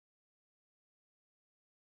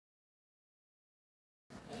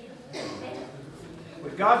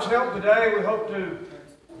God's help today, we hope to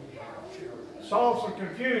solve some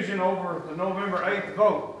confusion over the November 8th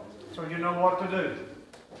vote so you know what to do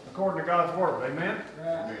according to God's Word. Amen?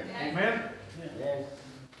 Amen. Amen? Yes.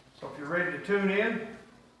 So if you're ready to tune in and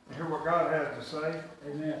hear what God has to say,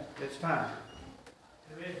 Amen. it's time.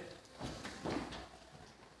 Amen.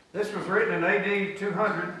 This was written in AD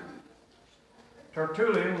 200.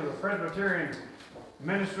 Tertullian was a Presbyterian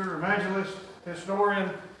minister, evangelist,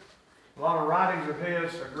 historian. A lot of writings of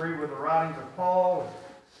his agree with the writings of Paul.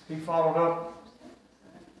 He followed up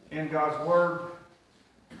in God's Word.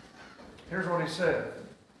 Here's what he said.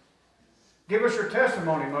 Give us your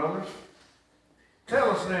testimony, mothers.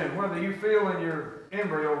 Tell us then whether you feel in your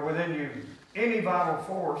embryo within you any vital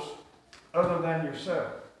force other than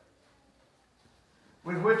yourself,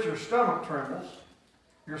 with which your stomach trembles,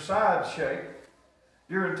 your sides shake,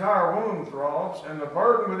 your entire womb throbs, and the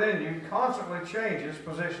burden within you constantly changes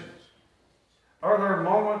positions. Are there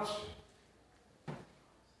moments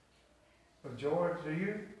of joy to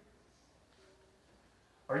you?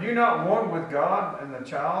 Are you not one with God and the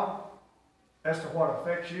child as to what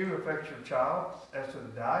affects you, affects your child, as to the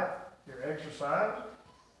diet, your exercise,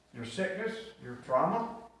 your sickness, your trauma?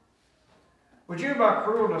 Would you, by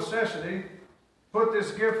cruel necessity, put this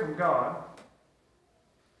gift from God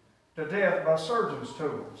to death by surgeon's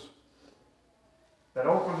tools that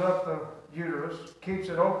opens up the uterus, keeps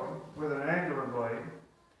it open with an angular blade,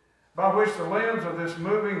 by which the limbs of this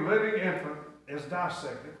moving, living infant is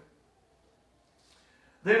dissected?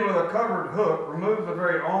 Then with a covered hook, remove the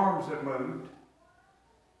very arms that moved,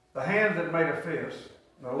 the hands that made a fist,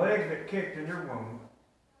 the legs that kicked in your womb,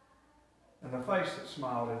 and the face that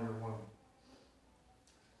smiled in your womb.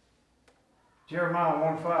 Jeremiah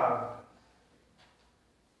 1:5,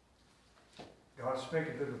 God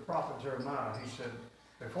speaking to the prophet Jeremiah, he said,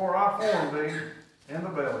 before I formed thee in the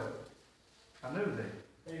belly, I knew thee.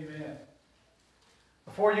 Amen.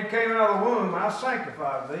 Before you came out of the womb, I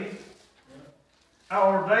sanctified thee. I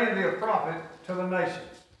ordained thee a prophet to the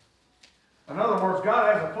nations. In other words,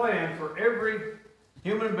 God has a plan for every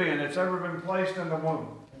human being that's ever been placed in the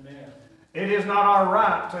womb. Amen. It is not our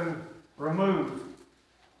right to remove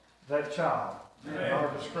that child at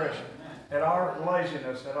our discretion, at our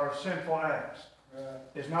laziness, at our sinful acts.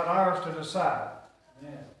 It's not ours to decide.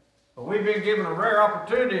 Amen. But we've been given a rare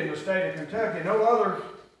opportunity in the state of Kentucky. No other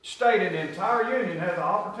state in the entire union has the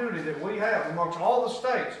opportunity that we have amongst all the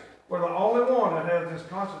states. We're the only one that has this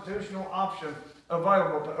constitutional option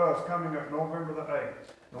available to us coming up November the 8th.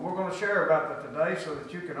 And we're going to share about that today so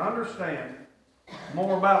that you can understand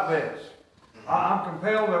more about this. I'm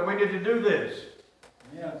compelled that we need to do this.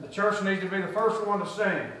 Yeah. The church needs to be the first one to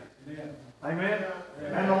stand. Amen. Amen?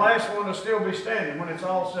 And the last one to still be standing when it's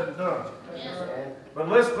all said and done. Yes. But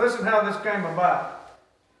listen how this came about.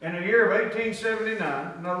 In the year of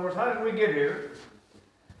 1879, in other words, how did we get here?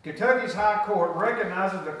 Kentucky's High Court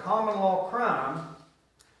recognizes the common law crime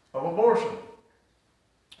of abortion.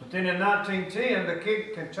 But then in 1910, the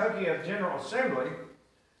Kentucky General Assembly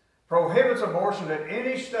prohibits abortion at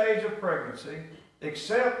any stage of pregnancy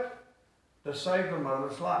except to save the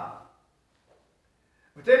mother's life.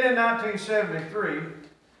 But then in 1973,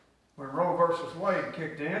 when Roe versus Wade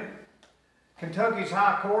kicked in, Kentucky's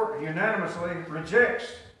High Court unanimously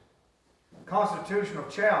rejects the constitutional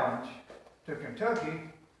challenge to Kentucky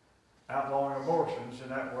outlawing abortions,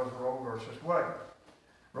 and that was Roe versus Wade.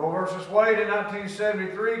 Roe versus Wade in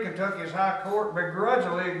 1973, Kentucky's High Court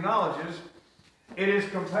begrudgingly acknowledges it is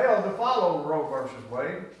compelled to follow Roe versus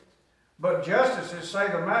Wade, but justices say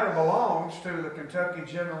the matter belongs to the Kentucky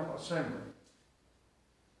General Assembly.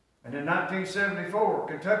 And in 1974,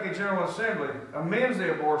 Kentucky General Assembly amends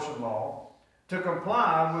the abortion law to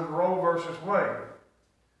comply with Roe versus Wade.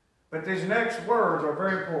 But these next words are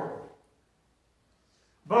very important.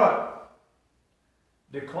 But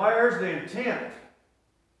declares the intent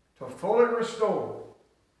to fully restore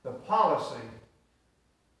the policy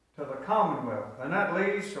to the Commonwealth. And that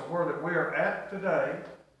leads to where that we are at today.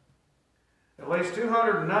 At least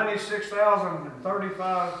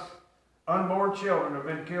 296,035 unborn children have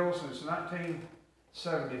been killed since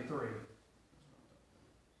 1973.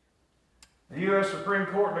 The U.S. Supreme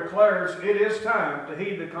Court declares it is time to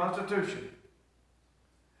heed the Constitution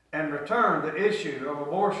and return the issue of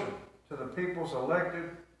abortion to the people's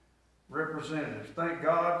elected representatives. Thank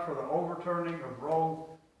God for the overturning of Roe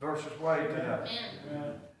versus Wade today.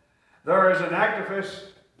 Amen. There is an activist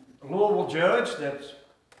Louisville judge that's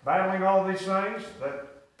battling all these things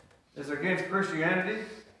that is against Christianity.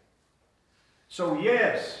 So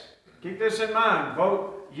yes, keep this in mind.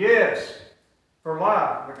 Vote yes for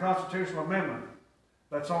life, the constitutional amendment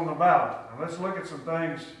that's on the ballot. And let's look at some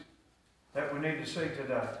things that we need to see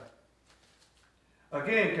today.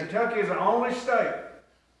 Again, Kentucky is the only state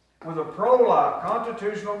with a pro-life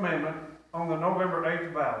constitutional amendment on the November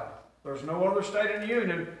 8th ballot. There's no other state in the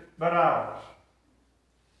Union but ours.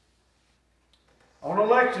 On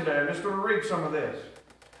Election Day, I'm just going to read some of this.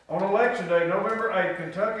 On Election Day, November 8th,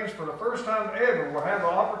 Kentuckians for the first time ever will have the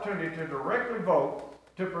opportunity to directly vote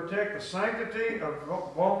to protect the sanctity of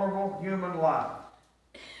vulnerable human life.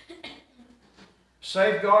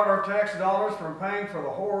 Safeguard our tax dollars from paying for the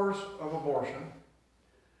horrors of abortion.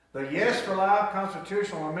 The Yes for Life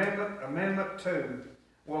Constitutional Amendment, Amendment 2,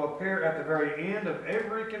 will appear at the very end of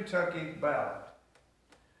every Kentucky ballot.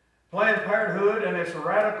 Planned Parenthood and its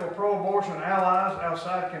radical pro-abortion allies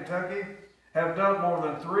outside Kentucky have dumped more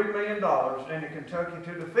than $3 million into Kentucky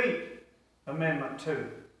to defeat Amendment 2.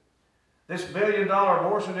 This billion-dollar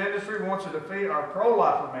abortion industry wants to defeat our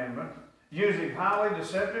pro-life amendment using highly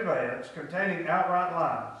deceptive ads containing outright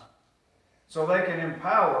lies, so they can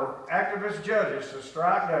empower activist judges to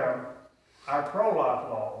strike down our pro-life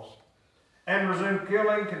laws and resume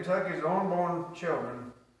killing Kentucky's unborn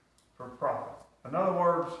children for profit. In other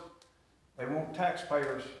words, they want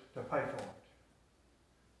taxpayers to pay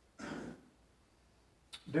for it.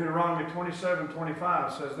 Deuteronomy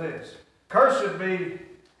 27:25 says this, "Cursed be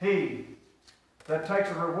he that takes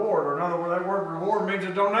a reward," or in other words, that word reward means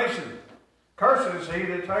a donation. "Cursed is he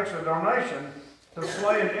that takes a donation to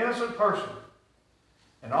slay an innocent person."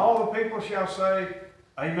 And all the people shall say,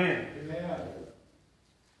 Amen. Amen.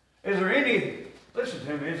 Is there any, listen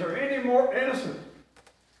to me, is there any more innocent?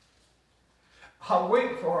 I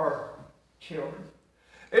weep for our children.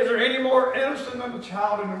 Is there any more innocent than the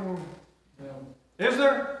child in the womb? No. Is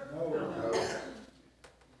there? No.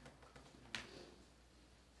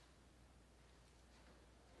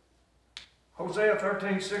 Hosea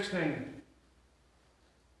 13:16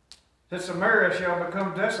 that Samaria shall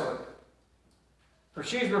become desolate, for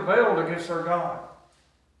she's rebelled against her God.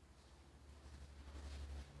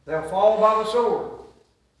 They'll fall by the sword.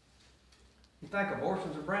 You think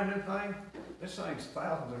abortion's a brand new thing? This thing's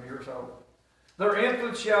thousands of years old. Their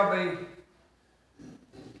infants shall be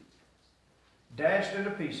dashed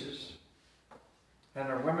into pieces, and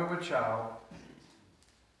their women with child,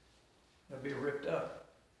 they'll be ripped up.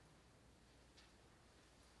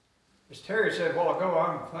 As Terry said a while ago,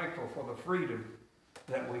 I'm thankful for the freedom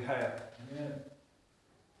that we have. Amen.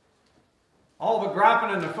 All the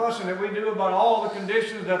griping and the fussing that we do about all the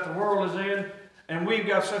conditions that the world is in, and we've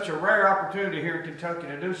got such a rare opportunity here in Kentucky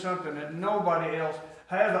to do something that nobody else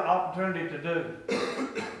has the opportunity to do.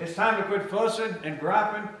 It's time to quit fussing and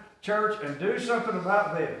griping, church, and do something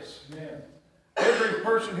about this. Amen. Every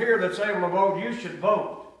person here that's able to vote, you should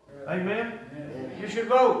vote. Amen? Amen. You should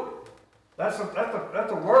vote. That's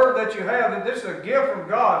a word that you have, that this is a gift from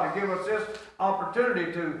God to give us this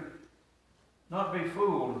opportunity to not be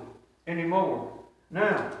fooled anymore.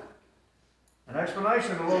 Now, an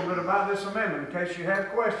explanation a little bit about this amendment in case you have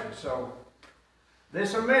questions. So,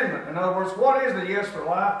 this amendment, in other words, what is the Yes for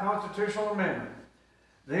Life Constitutional Amendment?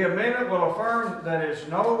 The amendment will affirm that there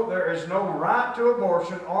is no right to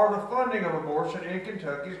abortion or the funding of abortion in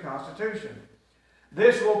Kentucky's Constitution.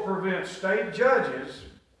 This will prevent state judges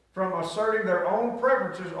from asserting their own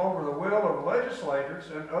preferences over the will of legislators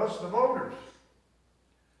and us, the voters.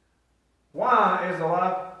 Why is the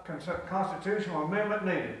Life Constitutional Amendment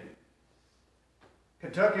needed?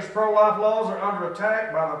 Kentucky's pro-life laws are under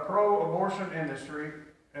attack by the pro-abortion industry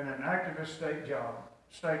and an activist state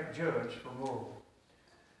judge from Louisville.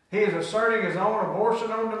 He is asserting his own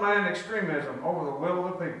abortion-on-demand extremism over the will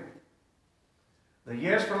of the people. The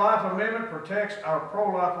Yes for Life Amendment protects our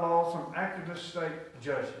pro-life laws from activist state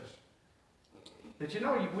judges. Did you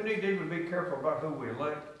know we need to even be careful about who we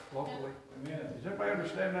elect locally? Amen. Does everybody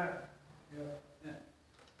understand that? Yeah.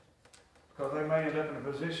 Because they may end up in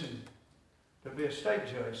a position to be a state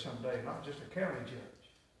judge someday, not just a county judge.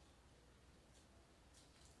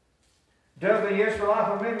 Does the Yes for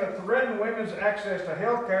Life Amendment threaten women's access to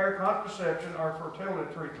health care, contraception, or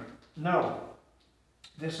fertility treatment? No.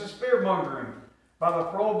 This is fear-mongering by the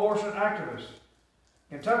pro-abortion activists.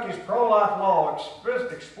 Kentucky's pro-life law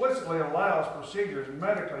explicitly allows procedures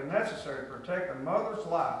medically necessary to protect the mother's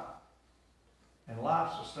life and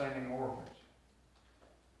life-sustaining organs.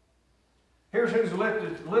 Here's who's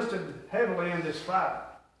listed heavily in this fight.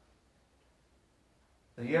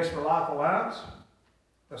 The Yes for Life Alliance,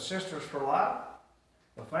 the Sisters for Life,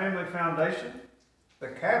 the Family Foundation, the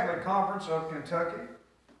Catholic Conference of Kentucky,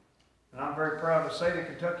 and I'm very proud to say the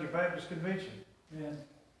Kentucky Baptist Convention, Amen.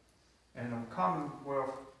 and the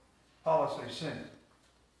Commonwealth Policy Center.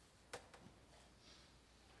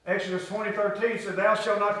 Exodus 20:13 said, "Thou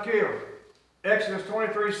shalt not kill. Exodus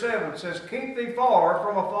 23:7 says, keep thee far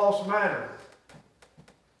from a false matter.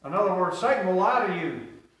 In other words, Satan will lie to you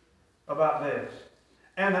about this.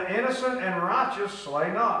 And the innocent and righteous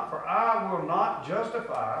slay not, for I will not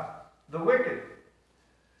justify the wicked.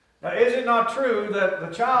 Now, is it not true that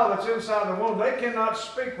the child that's inside the womb, they cannot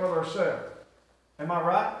speak for themselves? Am I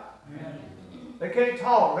right? Amen. They can't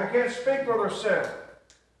talk. They can't speak for themselves.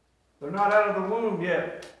 They're not out of the womb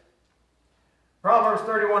yet. Proverbs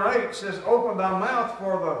 31:8 says, open thy mouth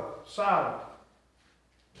for the silent.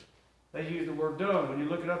 They use the word dumb. When you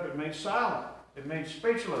look it up, it means silent. It means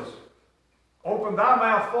speechless. Open thy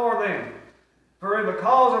mouth for them. For in the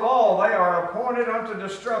cause of all they are appointed unto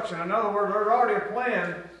destruction. In other words, there's already a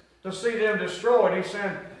plan to see them destroyed. He's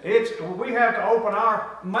saying we have to open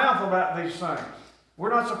our mouth about these things. We're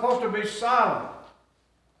not supposed to be silent,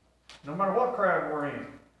 no matter what crowd we're in.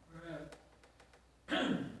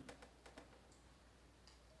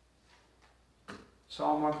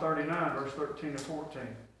 Psalm 139, verse 13 to 14.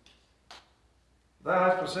 Thou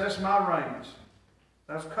hast possessed my reins.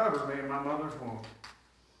 Thou hast covered me in my mother's womb.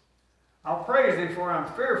 I'll praise thee, for I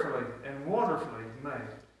am fearfully and wonderfully made.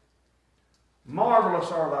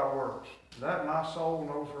 Marvelous are thy works, that my soul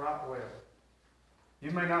knows right well.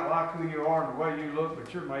 You may not like who you are and the way you look,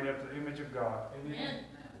 but you're made after the image of God. Amen.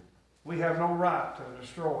 We have no right to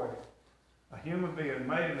destroy a human being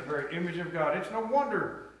made in the very image of God. It's no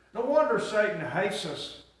wonder Satan hates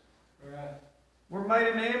us. Right. We're made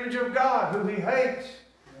in the image of God, who he hates.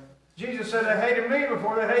 Yeah. Jesus said they hated me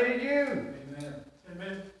before they hated you. Amen.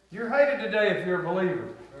 Amen. You're hated today if you're a believer.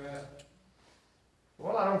 Right.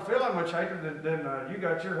 Well, I don't feel that much hatred, then you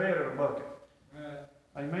got your head in a bucket. Right.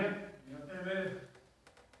 Amen? Yep. Amen.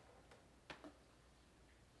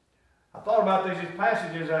 I thought about these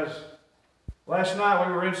passages as last night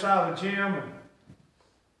we were inside the gym and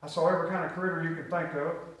I saw every kind of critter you could think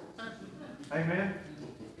of. Amen?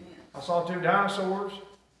 I saw 2 dinosaurs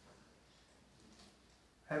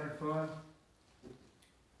having fun.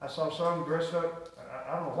 I saw some dressed up.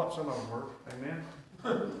 I don't know what some of them were. Amen?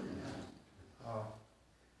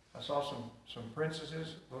 I saw some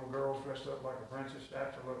princesses, little girls dressed up like a princess.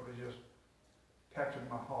 Absolutely just captured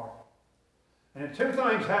my heart. And then 2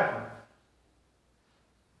 things happened.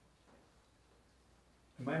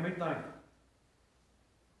 It made me think.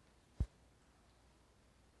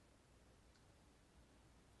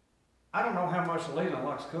 I don't know how much Leland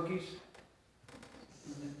likes cookies.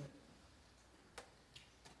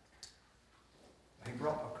 He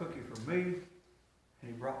brought a cookie for me, and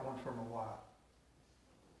he brought one for my wife.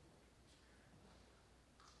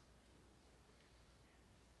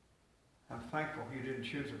 I'm thankful he didn't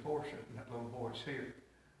choose a portion, and that little boy's here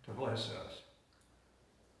to bless us.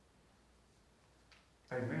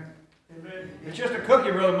 Amen. Amen. It's just a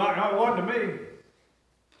cookie, Brother Mike, not one to me.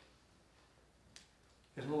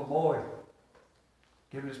 His little boy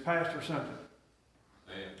giving his pastor something.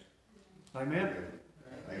 Amen.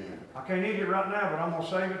 Amen. I can't eat it right now, but I'm going to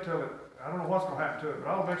save it till it. I don't know what's going to happen to it, but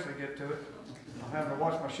I'll eventually get to it. I'm having to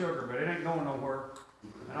watch my sugar, but it ain't going nowhere.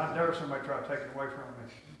 And I dare somebody try to take it away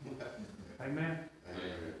from me. Amen.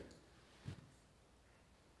 Amen.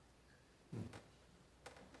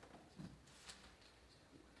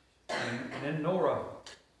 And then Nora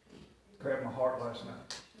grabbed my heart last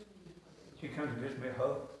night. She comes and gives me a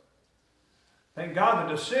hug. Thank God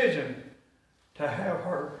the decision to have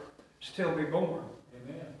her still be born.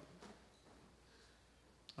 Amen.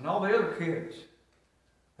 And all the other kids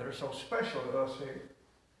that are so special to us here.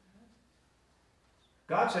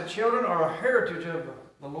 God said children are a heritage of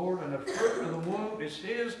the Lord, and the fruit of the womb is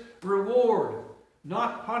his reward,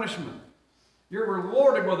 not punishment. You're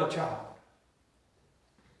rewarded with a child.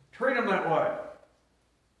 Treat them that way.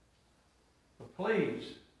 But please,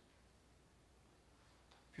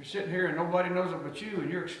 if you're sitting here and nobody knows it but you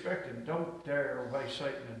and you're expecting, don't dare obey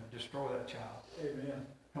Satan and destroy that child. Amen.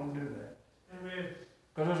 Don't do that. Amen.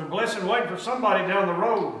 Because there's a blessing waiting for somebody down the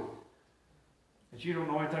road that you don't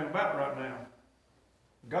know anything about right now.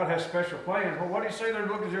 God has special plans. Well, what did he say there in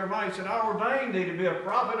the book of Jeremiah? He said, I ordained thee to be a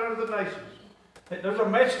prophet unto the nations. There's a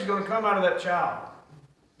message going to come out of that child.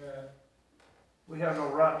 Right. We have no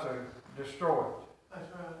right to destroy it.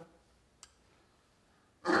 That's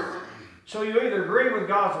right. So you either agree with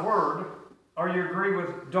God's word or you agree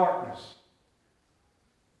with darkness.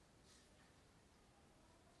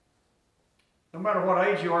 No matter what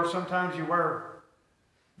age you are, sometimes you wear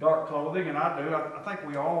dark clothing, and I do. I think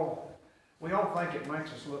we all think it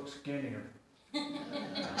makes us look skinnier.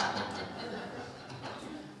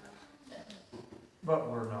 But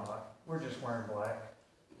we're not. We're just wearing black.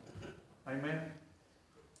 Amen?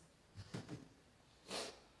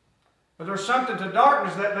 But there's something to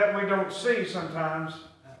darkness that we don't see sometimes.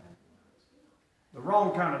 The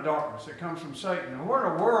wrong kind of darkness that comes from Satan. And where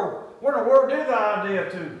in the world did the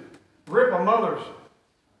idea to rip a mother's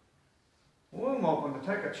womb open to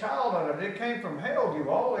take a child out of it? It came from hell,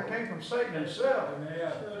 you all. It came from Satan himself.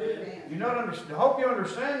 You not understand. I hope you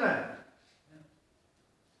understand that.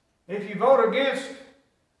 If you vote against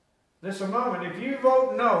this a moment, if you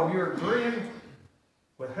vote no, you're agreeing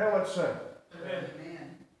with hell itself. Amen.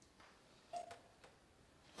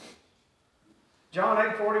 John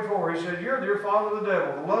 8:44, he said, "You're your father the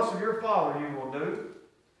devil. The lust of your father you will do.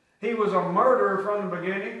 He was a murderer from the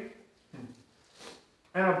beginning,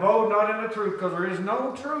 and abode not in the truth, because there is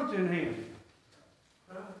no truth in him.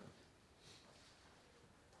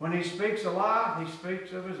 When he speaks a lie, he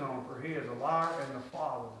speaks of his own, for he is a liar and the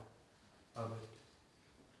father of it."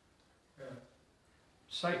 Yeah.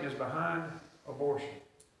 Satan is behind abortion.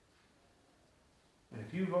 And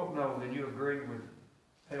if you vote no, then you agree with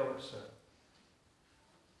hell itself.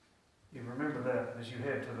 You remember that as you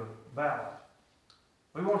head to the ballot.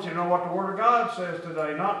 We want you to know what the Word of God says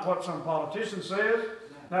today, not what some politician says,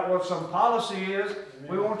 not what some policy is.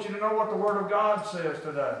 We want you to know what the Word of God says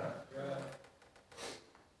today.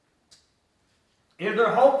 Is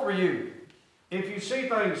there hope for you if you see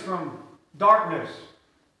things from darkness?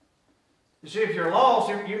 You see, if you're lost,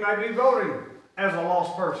 you may be voting as a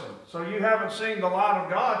lost person. So you haven't seen the light of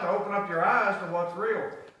God to open up your eyes to what's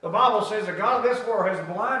real. The Bible says the God of this world has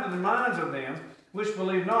blinded the minds of them which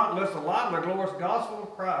believe not, unless the light of the glorious gospel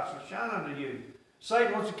of Christ will shine unto you.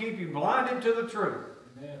 Satan wants to keep you blinded to the truth.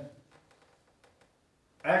 Amen.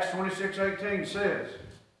 Acts 26:18 says,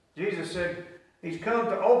 Jesus said, He's come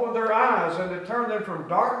to open their eyes and to turn them from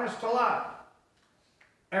darkness to light,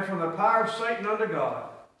 and from the power of Satan unto God,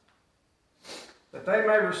 that they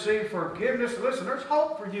may receive forgiveness. Listen, there's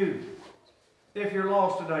hope for you if you're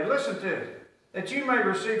lost today. Listen to it. That you may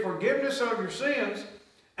receive forgiveness of your sins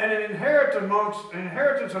and an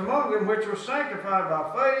inheritance among them which were sanctified by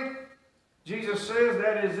faith. Jesus says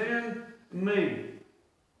that is in me.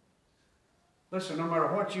 Listen, no matter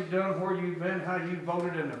what you've done, where you've been, how you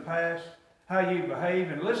voted in the past, how you behave,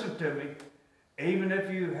 and listen to me, even if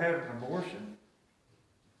you have an abortion,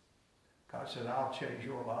 God said, I'll change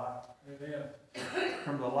your life. Amen.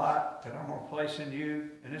 From the light that I'm going to place in you,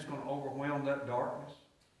 and it's going to overwhelm that darkness.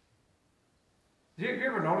 Have you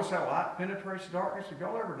ever noticed how light penetrates darkness? Have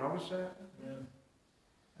y'all ever noticed that? Amen.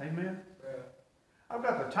 Amen? Yeah. I've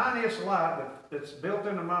got the tiniest light that's built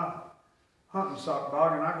into my hunting sock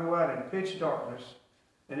bag, and I go out in pitch darkness,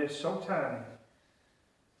 and it's so tiny,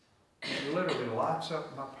 it literally lights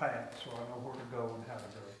up my path so I know where to go and how to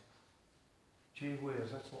go. Gee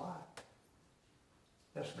whiz, that's light.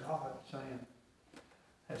 That's God saying,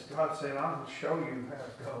 I'm going to show you how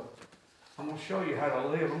to go. I'm going to show you how to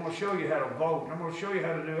live. I'm going to show you how to vote. I'm going to show you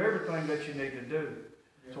how to do everything that you need to do.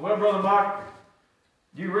 Yeah. So, well, Brother Mike,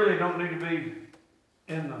 you really don't need to be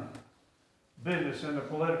in the business, in the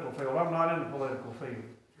political field. I'm not in the political field.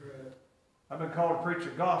 Right. I've been called to preach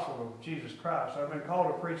the gospel of Jesus Christ. I've been called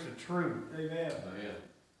to preach the truth. Amen. Amen.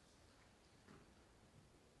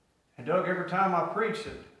 And Doug, every time I preach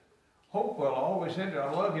it, hope will always end it. I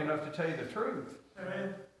love you enough to tell you the truth.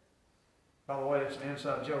 Amen. By the way, it's an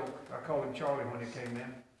inside joke. I called him Charlie when he came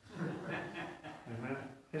in. Amen.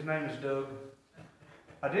 His name is Doug.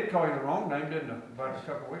 I did call you the wrong name, didn't I? About a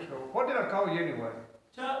couple of weeks ago. What did I call you anyway?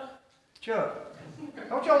 Chuck. Chuck.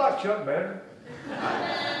 Don't y'all like Chuck better? I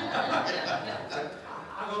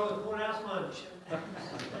go to the courthouse lunch. That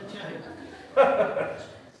changed.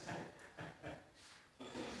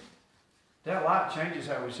 That light changes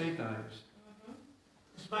how we see things.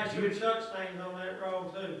 Just make sure Chuck's name's on that roll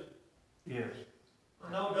too. Yes. I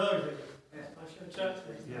know Doug's is. Make sure Chuck's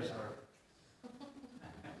name. Yes, sir.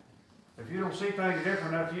 If you don't see things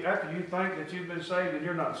different after you think that you've been saved, then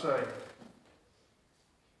you're not saved.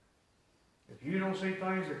 If you don't see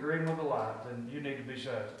things agreeing with the light, then you need to be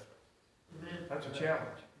saved. Amen. That's a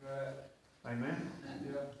challenge. Right. Amen.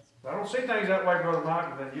 Yeah. If I don't see things that way, Brother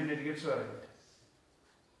Mike, then you need to get saved.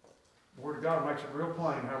 The Word of God makes it real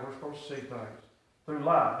plain how we're supposed to see things. Through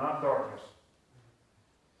light, not darkness.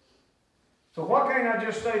 So why can't I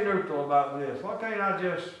just stay neutral about this? Why can't I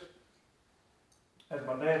just, as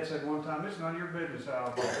my dad said one time, it's none of your business how I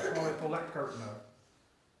vote. That's why they pull that curtain up.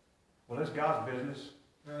 Well, it's God's business.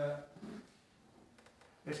 Right.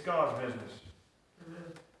 It's God's business.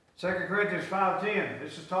 Amen. 2 Corinthians 5:10.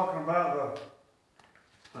 This is talking about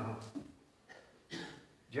the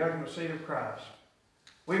judgment seat of Christ.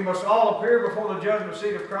 We must all appear before the judgment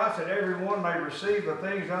seat of Christ, that everyone may receive the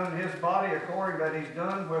things done in his body according that he's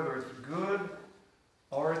done, whether it's good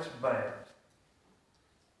or it's bad.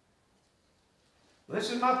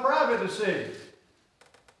 This is my private decision.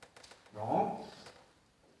 Wrong.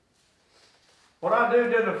 What I do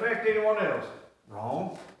doesn't affect anyone else.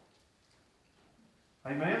 Wrong.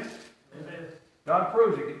 Amen? Amen. God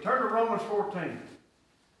proves it. Turn to Romans 14.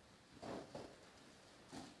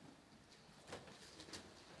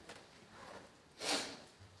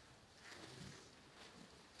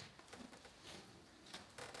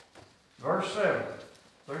 Verse 7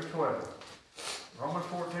 through 12. Romans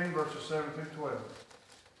 14, verses 7 through 12.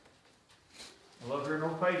 I love hearing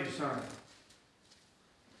those pages, son.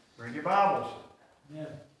 Read your Bibles. Yeah.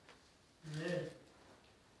 Yeah.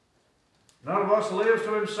 None of us lives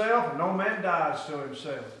to himself, and no man dies to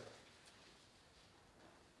himself.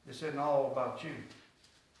 This isn't all about you.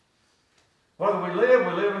 Whether we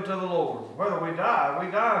live unto the Lord. Whether we die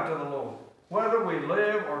unto the Lord. Whether we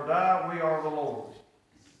live or die, we are the Lord's.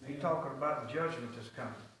 He's talking about the judgment that's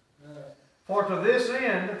coming. Yeah. For to this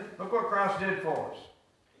end, look what Christ did for us.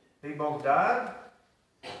 He both died.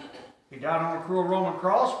 He died on a cruel Roman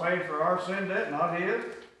cross, paid for our sin debt, not his.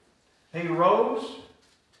 He rose.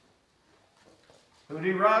 Who did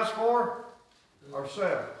he rise for?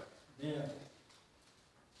 Ourselves. Yeah.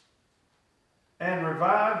 And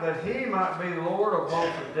revived that he might be Lord of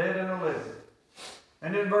both the dead and the living.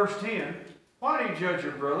 And in verse 10, why do you judge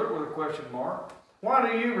your brother with a question mark?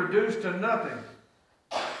 Why do you reduce to nothing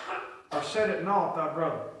or set at naught thy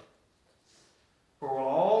brother? For we'll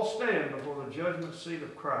all stand before the judgment seat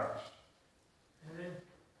of Christ. Amen.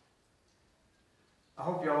 I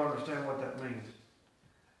hope y'all understand what that means.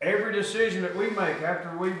 Every decision that we make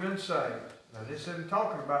after we've been saved, now this isn't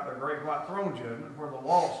talking about the great white throne judgment where the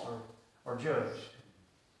lost are judged.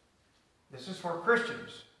 This is for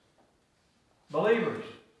Christians, believers.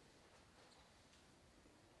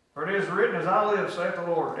 For it is written, as I live, saith the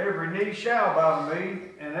Lord, every knee shall bow to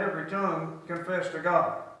me, and every tongue confess to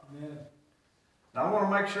God. Amen. Now I want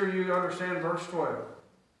to make sure you understand verse 12.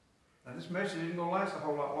 Now this message isn't going to last a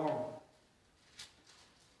whole lot longer.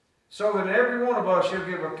 So that every one of us shall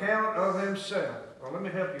give account of himself. Well, let me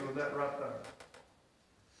help you with that right there.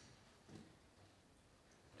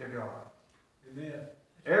 To God. Amen.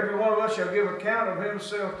 Every one of us shall give account of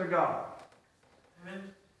himself to God. Amen.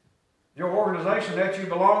 Your organization that you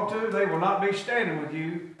belong to, they will not be standing with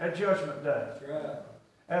you at Judgment Day. That's right.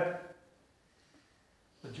 At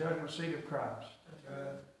the judgment seat of Christ. That's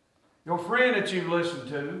right. Your friend that you've listened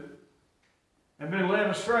to and been led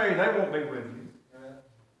astray, they won't be with you. Right.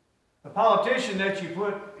 The politician that you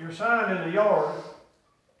put your sign in the yard,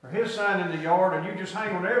 or his sign in the yard, and you just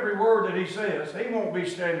hang on every word that he says, he won't be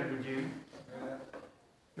standing with you. Right.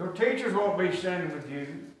 Your teachers won't be standing with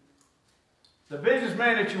you. The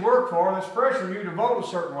businessman that you work for that's pressuring you to vote a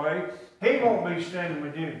certain way, he won't be standing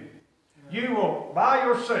with you. You will, by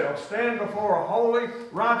yourself, stand before a holy,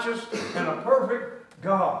 righteous, and a perfect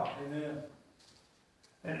God. Amen.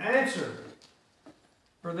 And answer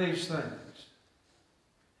for these things.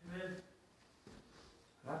 Amen.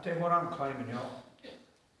 I'll tell you what I'm claiming, y'all.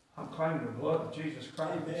 I'm claiming the blood of Jesus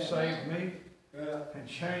Christ that saved me and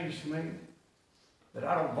changed me. That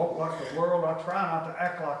I don't vote like the world. I try not to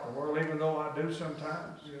act like the world, even though I do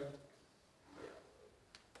sometimes. Yeah.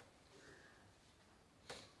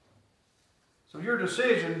 So your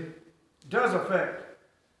decision does affect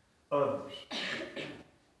others.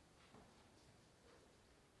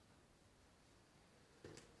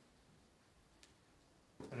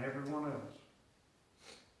 And everyone else.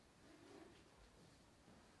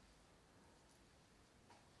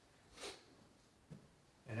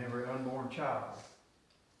 And every unborn child.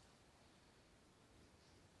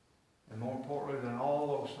 And more importantly than all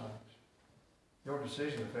those things, your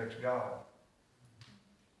decision affects God.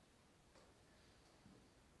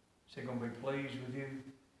 Is he going to be pleased with you?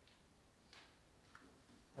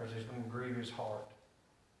 Or is he going to grieve his heart?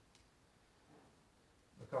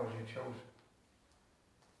 Because you chose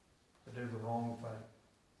to do the wrong thing.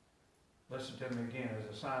 Listen to me again.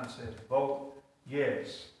 As the sign says, vote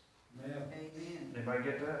yes. Amen. Anybody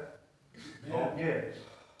get that? Amen. Vote yes.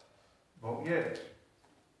 Vote yes.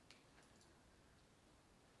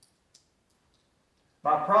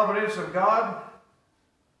 By providence of God,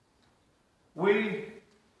 we,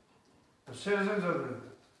 the citizens of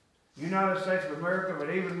the United States of America, but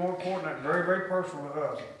even more important and very, very personal to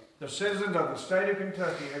us, the citizens of the state of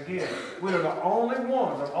Kentucky, again, we are the only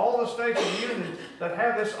ones of all the states of the Union that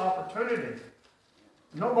have this opportunity.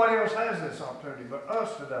 Nobody else has this opportunity but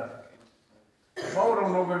us today. Vote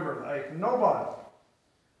on November the 8th. Nobody.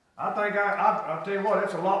 I think I'll tell you what,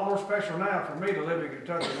 it's a lot more special now for me to live in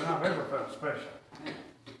Kentucky than I've ever felt special.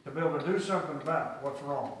 To be able to do something about what's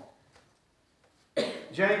wrong.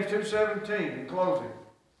 James 2:17 in closing.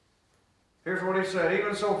 Here's what he said.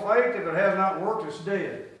 Even so, faith, if it has not worked, it's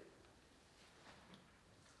dead.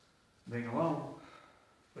 Being alone.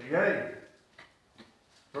 But yea.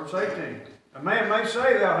 Verse 18. A man may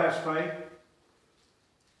say thou hast faith,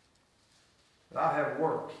 but I have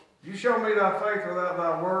works. You show me thy faith without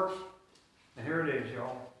thy works, and here it is,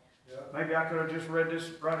 y'all. Yeah. Maybe I could have just read this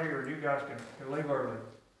right here, and you guys can leave early.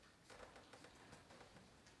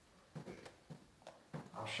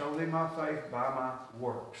 I'll show thee my faith by my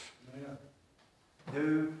works. Yeah.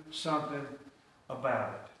 Do something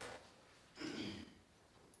about it.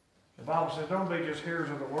 The Bible says, don't be just hearers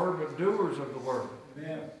of the word, but doers of the word.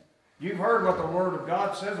 Amen. You've heard what the Word of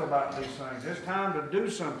God says about these things. It's time to do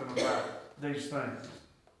something about these things.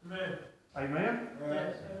 Amen. Amen? Right.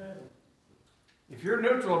 Yes, amen. If you're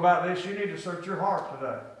neutral about this, you need to search your heart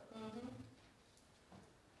today.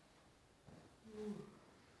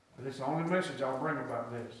 But it's the only message I'll bring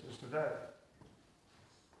about this is today.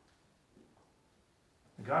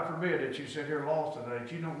 And God forbid that you sit here lost today,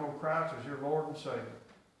 that you don't know Christ as your Lord and Savior.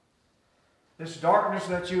 This darkness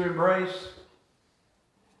that you embrace,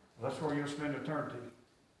 that's where you'll spend eternity.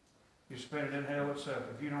 You spend it in hell itself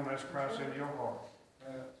if you don't ask Christ into your heart.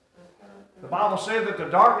 The Bible says that the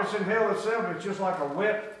darkness in hell itself is just like a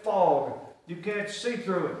wet fog. You can't see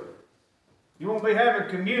through it. You won't be having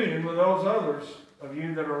communion with those others of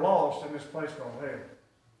you that are lost in this place called hell.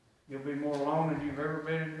 You'll be more alone than you've ever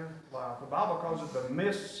been in your life. The Bible calls it the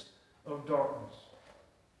mists of darkness.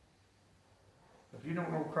 If you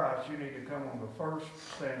don't know Christ, you need to come on the first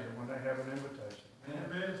stanza when they have an invitation.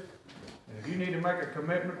 Amen. And if you need to make a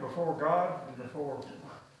commitment before God and before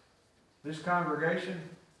this congregation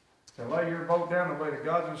to lay your boat down the way that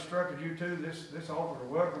God's instructed you to, this altar is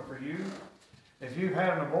welcome for you. If you've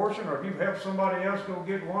had an abortion or if you've helped somebody else go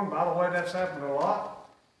get one, by the way, that's happened a lot.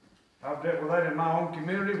 I've dealt with that in my own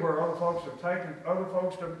community where other folks have taken other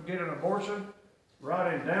folks to get an abortion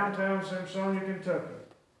right in downtown Simpsonia, Kentucky.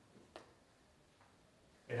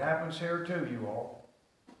 It happens here too, you all.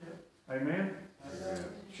 Amen? Amen.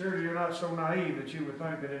 Surely you're not so naive that you would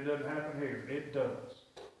think that it doesn't happen here. It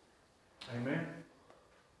does. Amen?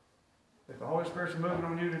 If the Holy Spirit's moving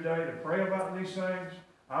on you today to pray about these things,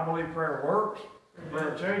 I believe prayer works.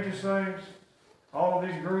 Prayer changes things. All of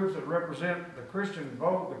these groups that represent the Christian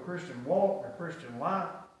vote, the Christian walk, the Christian life,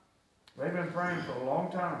 they've been praying for a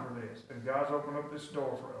long time for this. And God's opened up this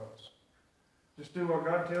door for us. Just do what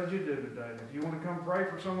God tells you to do today. If you want to come pray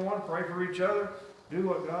for someone, pray for each other, do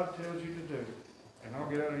what God tells you to do. And I'll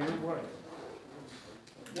get out of your way.